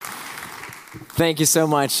Thank you so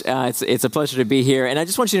much. It's a pleasure to be here. And I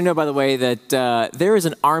just want you to know, by the way, that there is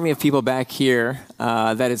an army of people back here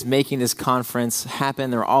that is making this conference happen.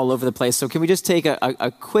 They're all over the place. So can we just take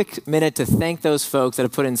a quick minute to thank those folks that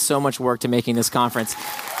have put in so much work to making this conference.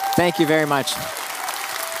 Thank you very much.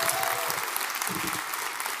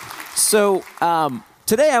 So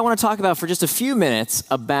today I want to talk about for just a few minutes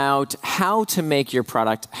about how to make your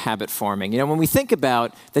product habit forming. You know, when we think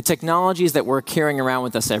about the technologies that we're carrying around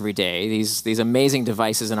with us every day, these amazing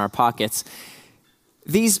devices in our pockets,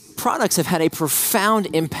 these products have had a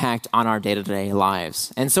profound impact on our day-to-day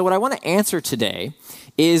lives. And so what I want to answer today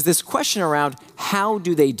is this question around how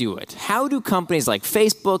do they do it? How do companies like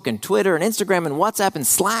Facebook and Twitter and Instagram and WhatsApp and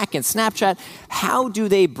Slack and Snapchat, how do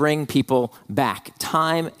they bring people back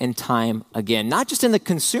time and time again? Not just in the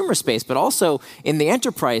consumer space, but also in the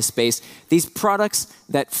enterprise space, these products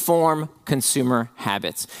that form consumer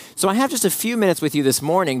habits. So I have just a few minutes with you this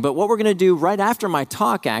morning, but what we're going to do right after my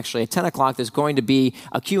talk, actually, at 10 o'clock, there's going to be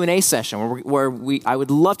a Q&A session where I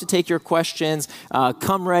would love to take your questions.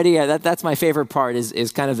 Come ready. That's my favorite part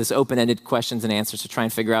is kind of this open-ended questions and answers to try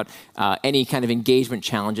and figure out any kind of engagement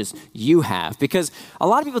challenges you have. Because a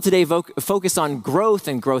lot of people today focus on growth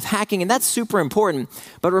and growth hacking, and that's super important.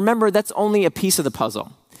 But remember, that's only a piece of the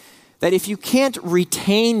puzzle. That if you can't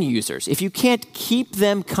retain users, if you can't keep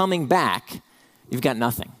them coming back, you've got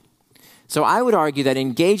nothing. So I would argue that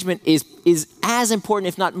engagement is as important,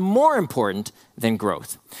 if not more important, than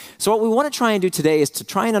growth. So what we want to try and do today is to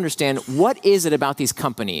try and understand what is it about these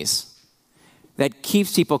companies that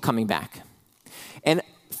keeps people coming back. And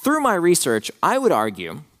through my research, I would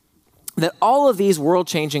argue that all of these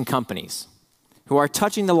world-changing companies who are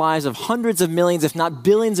touching the lives of hundreds of millions, if not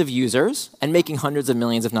billions of users, and making hundreds of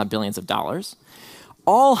millions, if not billions of dollars,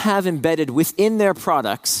 all have embedded within their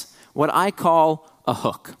products what I call a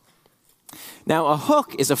hook. Now, a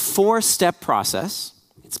hook is a 4-step process.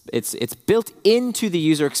 It's built into the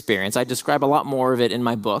user experience. I describe a lot more of it in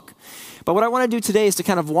my book. But what I want to do today is to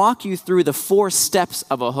kind of walk you through the 4 steps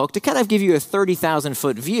of a hook to kind of give you a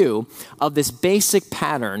 30,000-foot view of this basic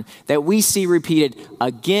pattern that we see repeated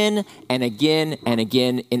again and again and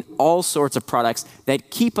again in all sorts of products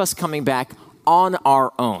that keep us coming back on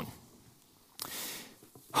our own.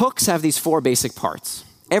 Hooks have these 4 basic parts.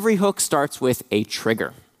 Every hook starts with a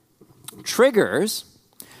trigger. Triggers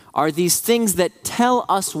are these things that tell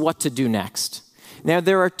us what to do next. Now,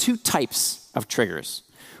 there are 2 types of triggers.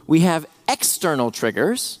 We have external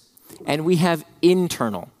triggers and we have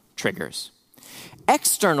internal triggers.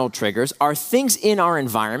 External triggers are things in our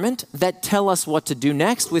environment that tell us what to do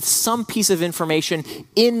next with some piece of information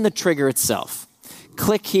in the trigger itself.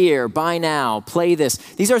 Click here, buy now, play this.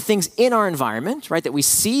 These are things in our environment, right, that we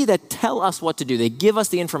see that tell us what to do. They give us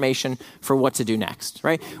the information for what to do next,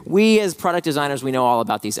 right? We as product designers, we know all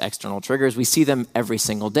about these external triggers. We see them every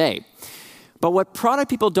single day. But what product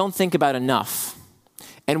people don't think about enough,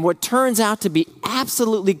 and what turns out to be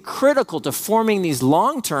absolutely critical to forming these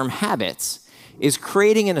long-term habits, is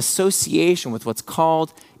creating an association with what's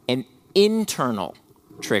called an internal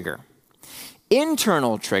trigger.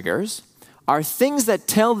 Internal triggers are things that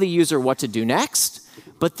tell the user what to do next,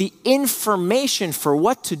 but the information for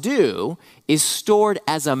what to do is stored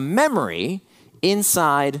as a memory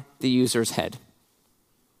inside the user's head.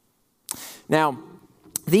 Now,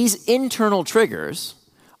 these internal triggers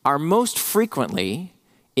are most frequently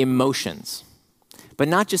emotions, but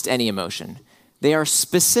not just any emotion. They are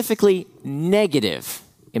specifically negative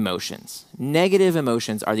emotions. Negative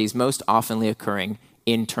emotions are these most oftenly occurring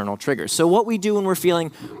internal triggers. So what we do when we're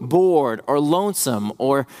feeling bored or lonesome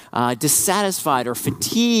or dissatisfied or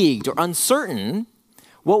fatigued or uncertain,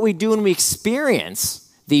 what we do when we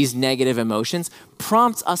experience these negative emotions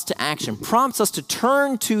prompts us to action, prompts us to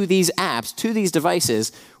turn to these apps, to these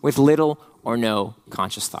devices with little or no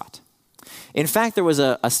conscious thought. In fact, there was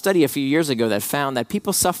a study a few years ago that found that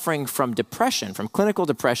people suffering from depression, from clinical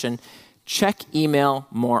depression, check email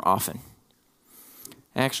more often.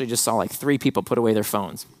 I actually just saw like 3 people put away their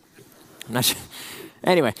phones. I'm not sure.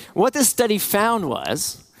 Anyway, what this study found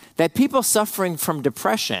was that people suffering from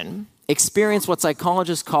depression experience what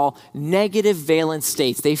psychologists call negative valence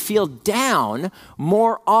states. They feel down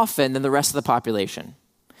more often than the rest of the population.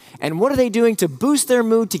 And what are they doing to boost their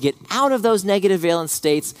mood, to get out of those negative valence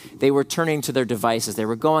states? They were turning to their devices. They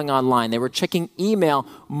were going online. They were checking email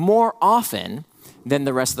more often than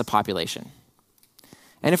the rest of the population.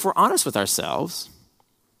 And if we're honest with ourselves,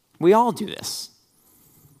 we all do this,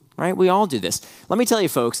 right? We all do this. Let me tell you,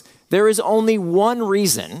 folks, there is only one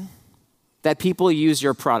reason that people use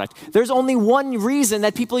your product. There's only one reason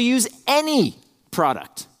that people use any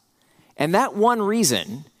product. And that one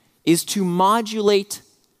reason is to modulate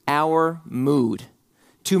our mood,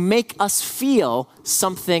 to make us feel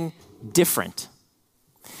something different.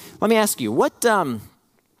 Let me ask you, what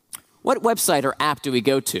website or app do we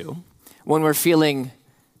go to when we're feeling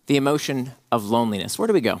the emotion of loneliness? Where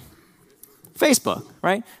do we go? Facebook,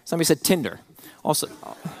 right? Somebody said Tinder. Also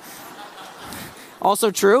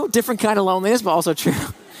true. Different kind of loneliness, but also true.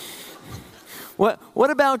 What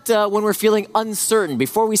about when we're feeling uncertain?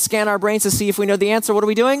 Before we scan our brains to see if we know the answer, what are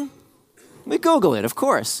we doing? We Google it, of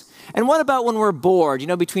course. And what about when we're bored? You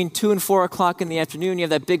know, between 2 and 4 o'clock in the afternoon, you have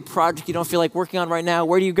that big project you don't feel like working on right now.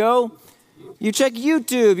 Where do you go? You check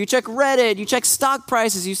YouTube, you check Reddit, you check stock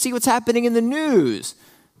prices, you see what's happening in the news,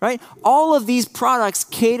 right? All of these products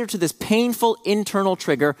cater to this painful internal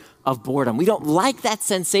trigger of boredom. We don't like that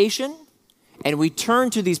sensation, and we turn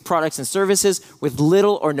to these products and services with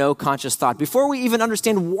little or no conscious thought. Before we even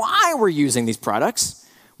understand why we're using these products,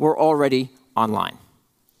 we're already online.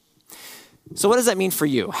 So what does that mean for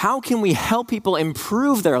you? How can we help people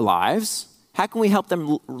improve their lives? How can we help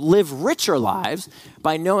them live richer lives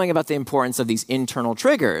by knowing about the importance of these internal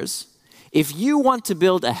triggers? If you want to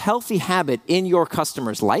build a healthy habit in your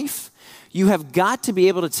customer's life, you have got to be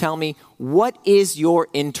able to tell me what is your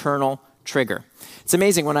internal trigger. It's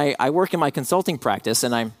amazing when I work in my consulting practice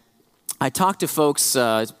and I talk to folks,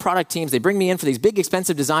 product teams, they bring me in for these big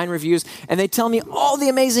expensive design reviews and they tell me all the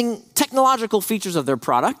amazing technological features of their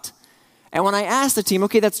product. And when I ask the team,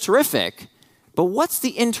 okay, that's terrific, but what's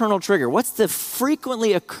the internal trigger? What's the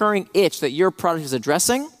frequently occurring itch that your product is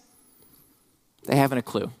addressing? They haven't a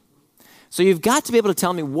clue. So you've got to be able to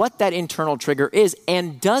tell me what that internal trigger is,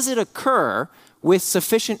 and does it occur with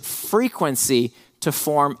sufficient frequency to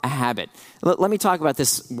form a habit? Let me talk about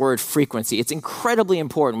this word frequency. It's incredibly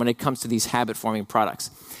important when it comes to these habit-forming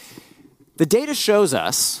products. The data shows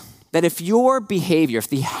us that if your behavior, if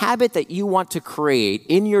the habit that you want to create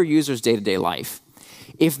in your user's day-to-day life,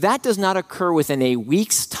 if that does not occur within a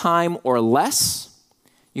week's time or less,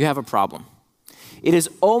 you have a problem. It is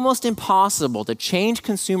almost impossible to change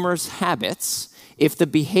consumers' habits if the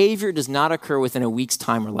behavior does not occur within a week's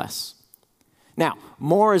time or less. Now,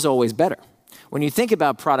 more is always better. When you think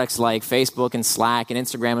about products like Facebook and Slack and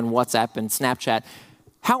Instagram and WhatsApp and Snapchat,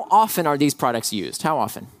 how often are these products used? How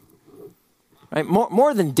often? Right?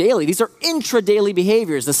 More than daily. These are intra-daily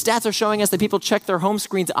behaviors. The stats are showing us that people check their home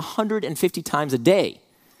screens 150 times a day.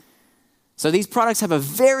 So these products have a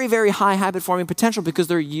very, very high habit-forming potential because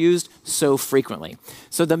they're used so frequently.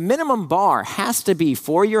 So the minimum bar has to be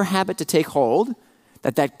for your habit to take hold,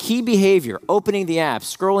 that key behavior, opening the app,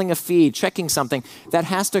 scrolling a feed, checking something, that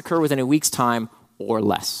has to occur within a week's time or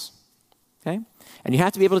less. Okay? And you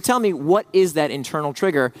have to be able to tell me what is that internal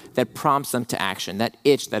trigger that prompts them to action, that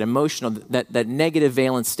itch, that emotional, that negative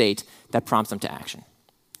valence state that prompts them to action.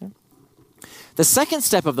 Okay? The second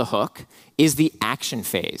step of the hook is the action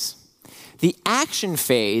phase. The action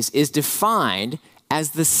phase is defined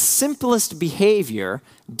as the simplest behavior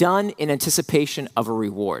done in anticipation of a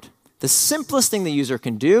reward. The simplest thing the user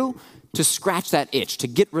can do to scratch that itch, to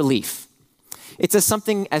get relief. It's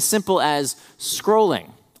something as simple as scrolling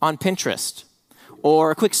on Pinterest, or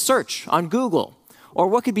a quick search on Google, or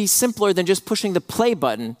what could be simpler than just pushing the play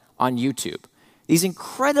button on YouTube. These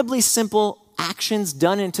incredibly simple actions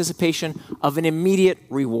done in anticipation of an immediate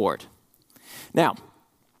reward. Now,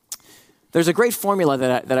 there's a great formula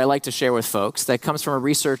that I like to share with folks that comes from a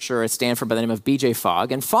researcher at Stanford by the name of B.J. Fogg.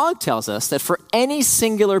 And Fogg tells us that for any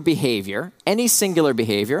singular behavior,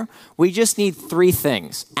 we just need 3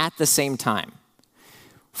 things at the same time.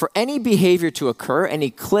 For any behavior to occur, any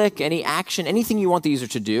click, any action, anything you want the user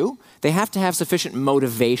to do, they have to have sufficient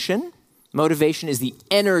motivation. Motivation is the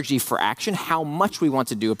energy for action, how much we want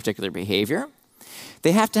to do a particular behavior.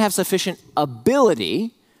 They have to have sufficient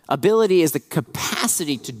ability. Ability is the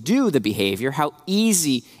capacity to do the behavior, how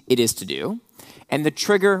easy it is to do. And the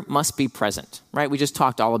trigger must be present, right? We just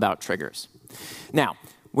talked all about triggers. Now,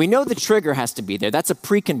 we know the trigger has to be there. That's a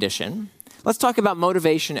precondition. Let's talk about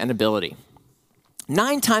motivation and ability.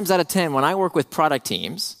 9 times out of 10, when I work with product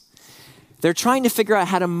teams, they're trying to figure out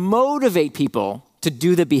how to motivate people to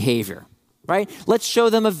do the behavior, right? Let's show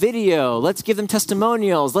them a video. Let's give them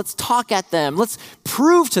testimonials. Let's talk at them. Let's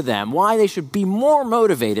prove to them why they should be more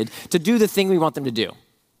motivated to do the thing we want them to do.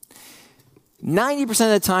 90%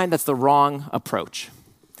 of the time, that's the wrong approach.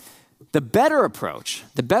 The better approach,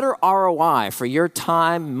 the better ROI for your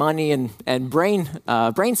time, money, and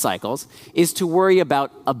brain cycles is to worry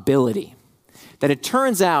about ability. That it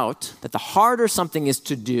turns out that the harder something is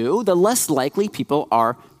to do, the less likely people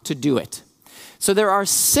are to do it. So there are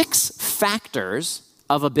 6 factors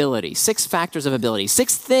of ability, 6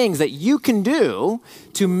 things that you can do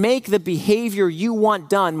to make the behavior you want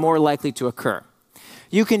done more likely to occur.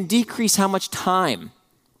 You can decrease how much time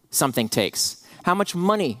something takes, how much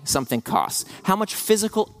money something costs, how much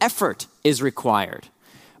physical effort is required.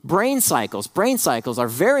 Brain cycles are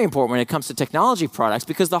very important when it comes to technology products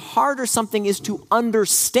because the harder something is to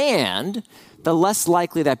understand, the less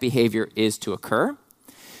likely that behavior is to occur.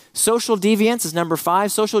 Social deviance is number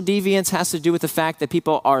 5. Social deviance has to do with the fact that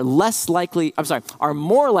people are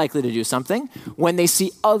more likely to do something when they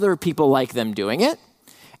see other people like them doing it.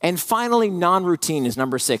 And finally, non-routine is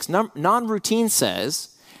number 6. Non-routine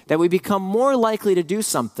says that we become more likely to do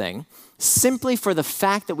something simply for the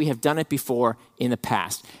fact that we have done it before in the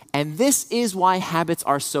past. And this is why habits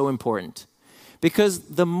are so important. Because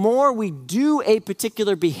the more we do a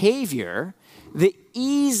particular behavior, the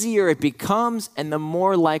easier it becomes and the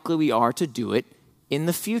more likely we are to do it in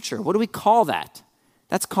the future. What do we call that?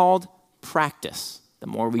 That's called practice. The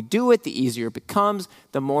more we do it, the easier it becomes,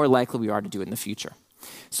 the more likely we are to do it in the future.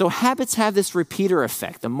 So habits have this repeater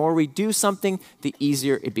effect. The more we do something, the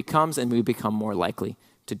easier it becomes and we become more likely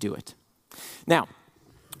to do it. Now,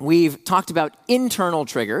 we've talked about internal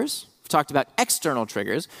triggers. We've talked about external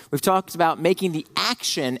triggers. We've talked about making the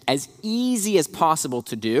action as easy as possible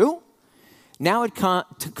to do. Now it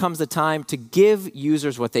comes the time to give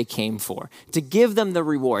users what they came for, to give them the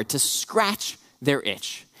reward, to scratch their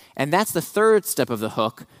itch. And that's the third step of the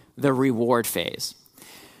hook, the reward phase.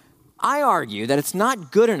 I argue that it's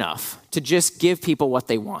not good enough to just give people what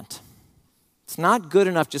they want. It's not good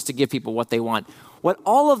enough just to give people what they want. What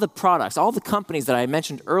all of the products, all the companies that I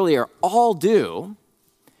mentioned earlier all do,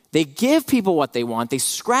 they give people what they want, they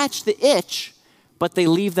scratch the itch, but they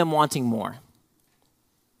leave them wanting more.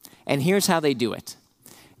 And here's how they do it.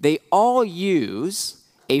 They all use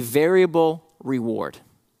a variable reward.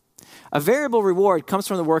 A variable reward comes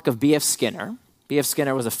from the work of B.F. Skinner. B.F.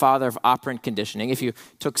 Skinner was the father of operant conditioning. If you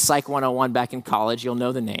took Psych 101 back in college, you'll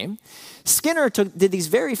know the name. Skinner did these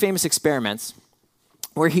very famous experiments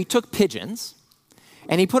where he took pigeons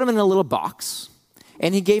and he put them in a little box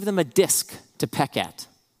and he gave them a disc to peck at.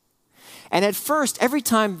 And at first, every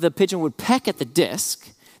time the pigeon would peck at the disc,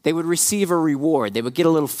 they would receive a reward. They would get a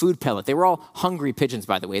little food pellet. They were all hungry pigeons,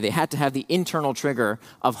 by the way. They had to have the internal trigger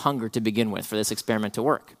of hunger to begin with for this experiment to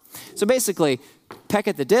work. So basically, peck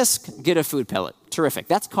at the disc, get a food pellet. Terrific.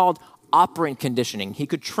 That's called operant conditioning. He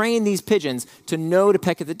could train these pigeons to know to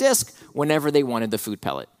peck at the disc whenever they wanted the food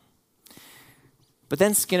pellet. But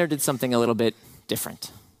then Skinner did something a little bit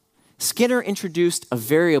different. Skinner introduced a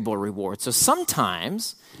variable reward. So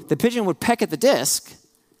sometimes the pigeon would peck at the disc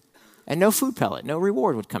and no food pellet, no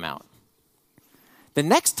reward would come out. The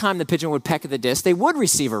next time the pigeon would peck at the disc, they would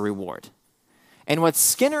receive a reward. And what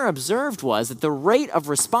Skinner observed was that the rate of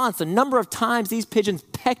response, the number of times these pigeons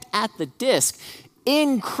pecked at the disc,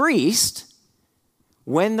 increased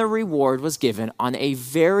when the reward was given on a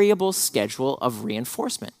variable schedule of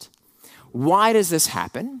reinforcement. Why does this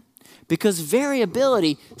happen? Because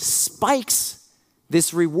variability spikes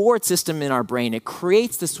this reward system in our brain. It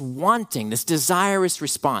creates this wanting, this desirous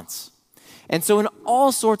response. And so in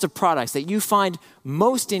all sorts of products that you find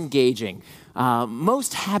most engaging,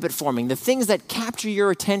 most habit-forming, the things that capture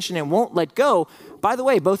your attention and won't let go, by the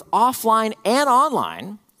way, both offline and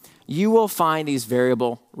online, you will find these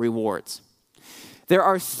variable rewards. There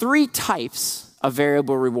are 3 types of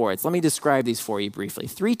variable rewards. Let me describe these for you briefly.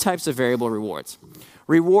 3 types of variable rewards.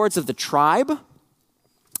 Rewards of the tribe,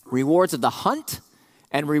 rewards of the hunt,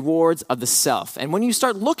 and rewards of the self. And when you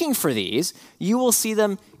start looking for these, you will see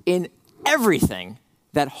them in everything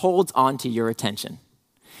that holds on to your attention.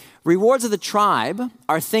 Rewards of the tribe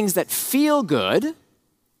are things that feel good,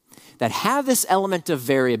 that have this element of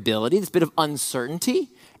variability, this bit of uncertainty,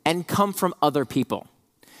 and come from other people.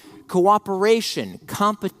 Cooperation,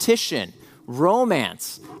 competition,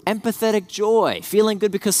 romance, empathetic joy, feeling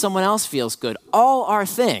good because someone else feels good, all are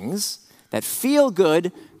things that feel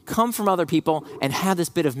good, come from other people, and have this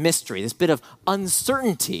bit of mystery, this bit of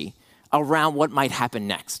uncertainty around what might happen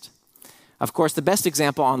next. Of course, the best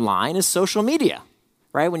example online is social media,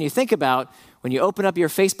 right? When you think about, when you open up your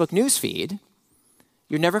Facebook newsfeed,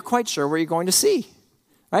 you're never quite sure what you're going to see,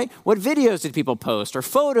 right? What videos did people post, or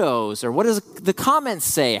photos, or what does the comments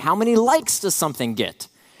say? How many likes does something get?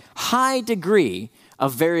 High degree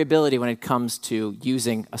of variability when it comes to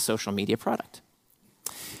using a social media product.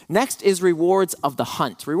 Next is rewards of the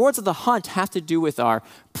hunt. Rewards of the hunt have to do with our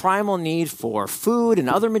primal need for food and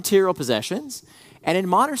other material possessions. And in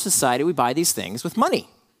modern society, we buy these things with money,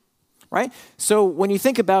 right? So when you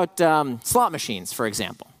think about slot machines, for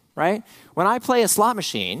example, right? When I play a slot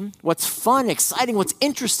machine, what's fun, exciting, what's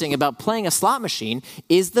interesting about playing a slot machine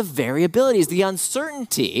is the variability, is the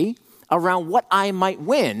uncertainty around what I might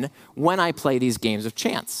win when I play these games of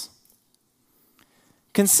chance.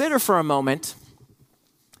 Consider for a moment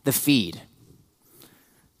the feed.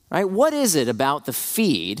 Right? What is it about the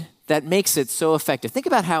feed that makes it so effective? Think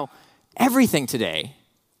about how everything today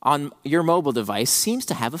on your mobile device seems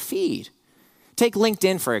to have a feed. Take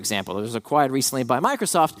LinkedIn, for example. It was acquired recently by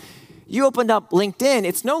Microsoft. You opened up LinkedIn,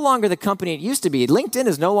 it's no longer the company it used to be. LinkedIn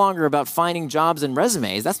is no longer about finding jobs and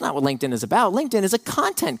resumes. That's not what LinkedIn is about. LinkedIn is a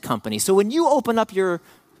content company. So when you open up your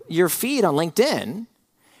feed on LinkedIn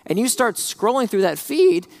and you start scrolling through that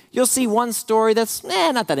feed, you'll see one story that's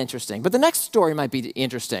not that interesting, but the next story might be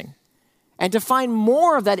interesting. And to find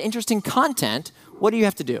more of that interesting content, what do you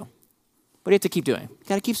have to do? What do you have to keep doing? You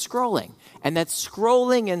got to keep scrolling. And that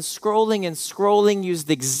scrolling and scrolling and scrolling use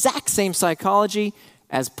the exact same psychology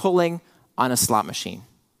as pulling on a slot machine.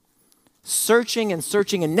 Searching and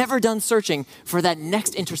searching and never done searching for that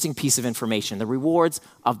next interesting piece of information, the rewards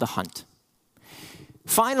of the hunt.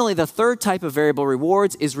 Finally, the third type of variable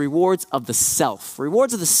rewards is rewards of the self.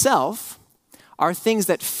 Rewards of the self are things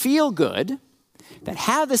that feel good, that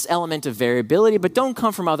have this element of variability, but don't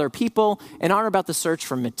come from other people and aren't about the search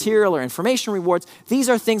for material or information rewards. These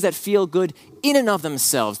are things that feel good in and of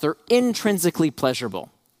themselves. They're intrinsically pleasurable.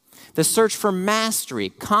 The search for mastery,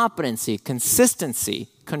 competency, consistency,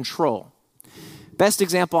 control. Best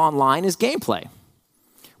example online is gameplay.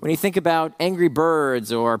 When you think about Angry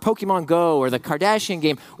Birds or Pokemon Go or the Kardashian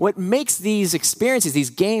game, what makes these experiences, these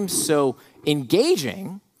games so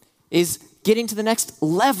engaging is getting to the next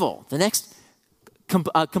level, the next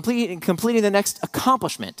completing the next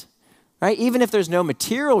accomplishment. Right? Even if there's no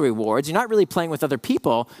material rewards, you're not really playing with other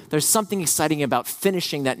people, there's something exciting about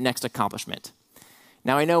finishing that next accomplishment.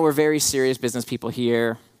 Now, I know we're very serious business people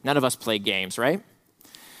here. None of us play games, right?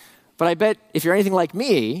 But I bet if you're anything like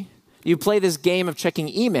me, you play this game of checking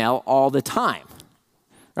email all the time,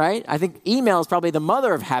 right? I think email is probably the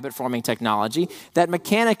mother of habit-forming technology, that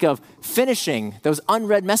mechanic of finishing those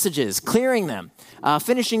unread messages, clearing them,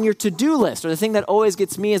 finishing your to-do list, or the thing that always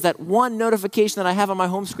gets me is that one notification that I have on my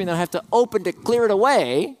home screen that I have to open to clear it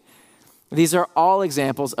away. These are all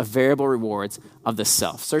examples of variable rewards of the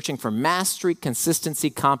self, searching for mastery, consistency,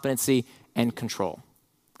 competency, and control.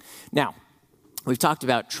 Now, we've talked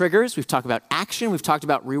about triggers, we've talked about action, we've talked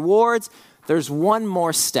about rewards. There's one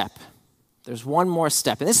more step. There's one more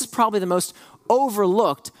step, and this is probably the most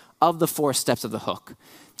overlooked of the 4 steps of the hook.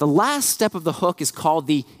 The last step of the hook is called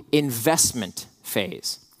the investment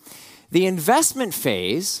phase. The investment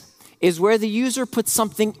phase is where the user puts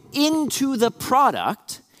something into the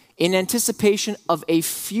product in anticipation of a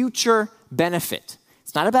future benefit.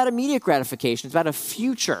 It's not about immediate gratification, it's about a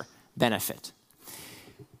future benefit.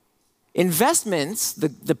 Investments,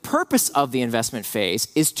 the purpose of the investment phase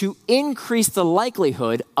is to increase the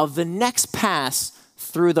likelihood of the next pass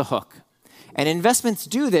through the hook. And investments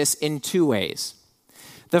do this in 2 ways.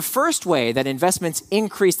 The first way that investments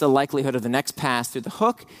increase the likelihood of the next pass through the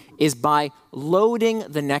hook is by loading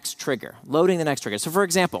the next trigger. So for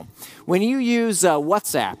example, when you use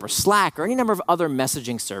WhatsApp or Slack or any number of other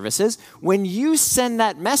messaging services, when you send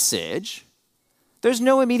that message, there's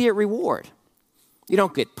no immediate reward. You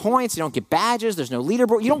don't get points, you don't get badges, there's no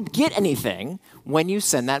leaderboard, you don't get anything when you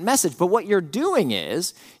send that message. But what you're doing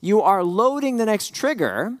is you are loading the next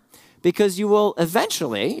trigger because you will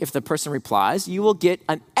eventually, if the person replies, you will get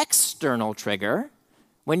an external trigger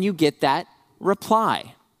when you get that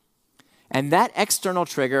reply. And that external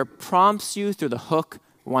trigger prompts you through the hook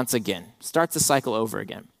once again, starts the cycle over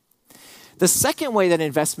again. The second way that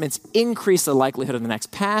investments increase the likelihood of the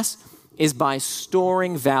next pass is by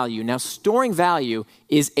storing value. Now, storing value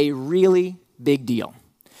is a really big deal.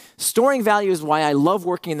 Storing value is why I love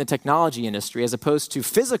working in the technology industry as opposed to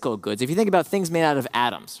physical goods. If you think about things made out of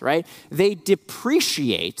atoms, right? They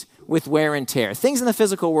depreciate with wear and tear. Things in the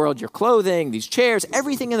physical world, your clothing, these chairs,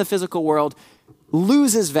 everything in the physical world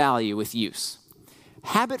loses value with use.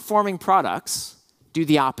 Habit-forming products do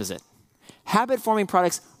the opposite. Habit-forming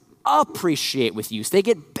products appreciate with use. They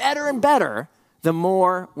get better and better the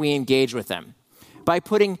more we engage with them. By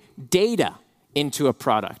putting data into a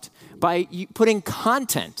product, by putting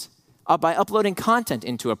content, by uploading content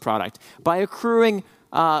into a product, by accruing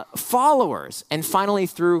followers, and finally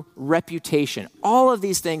through reputation. All of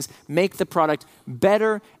these things make the product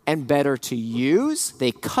better and better to use.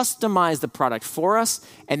 They customize the product for us,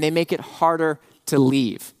 and they make it harder to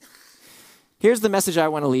leave. Here's the message I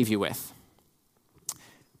want to leave you with.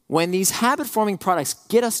 When these habit-forming products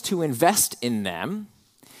get us to invest in them,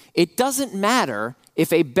 it doesn't matter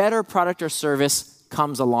if a better product or service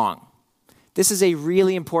comes along. This is a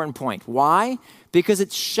really important point. Why? Because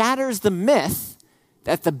it shatters the myth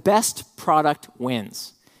that the best product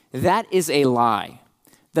wins. That is a lie.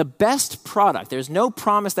 The best product, there's no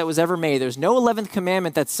promise that was ever made. There's no 11th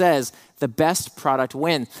commandment that says the best product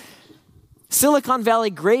wins. Silicon Valley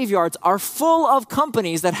graveyards are full of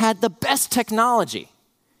companies that had the best technology.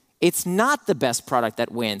 It's not the best product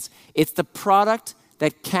that wins. It's the product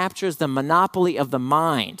that captures the monopoly of the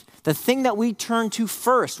mind. The thing that we turn to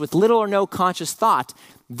first with little or no conscious thought,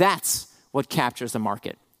 that's what captures the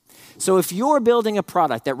market. So if you're building a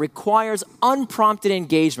product that requires unprompted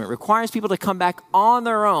engagement, requires people to come back on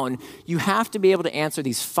their own, you have to be able to answer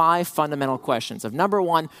these 5 fundamental questions of, number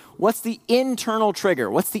 1, what's the internal trigger?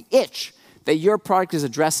 What's the itch that your product is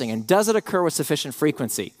addressing, and does it occur with sufficient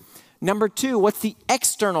frequency? Number 2, what's the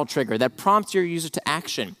external trigger that prompts your user to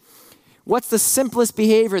action? What's the simplest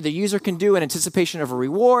behavior the user can do in anticipation of a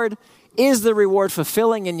reward? Is the reward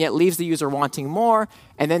fulfilling and yet leaves the user wanting more?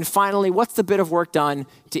 And then finally, what's the bit of work done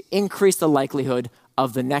to increase the likelihood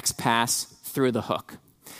of the next pass through the hook?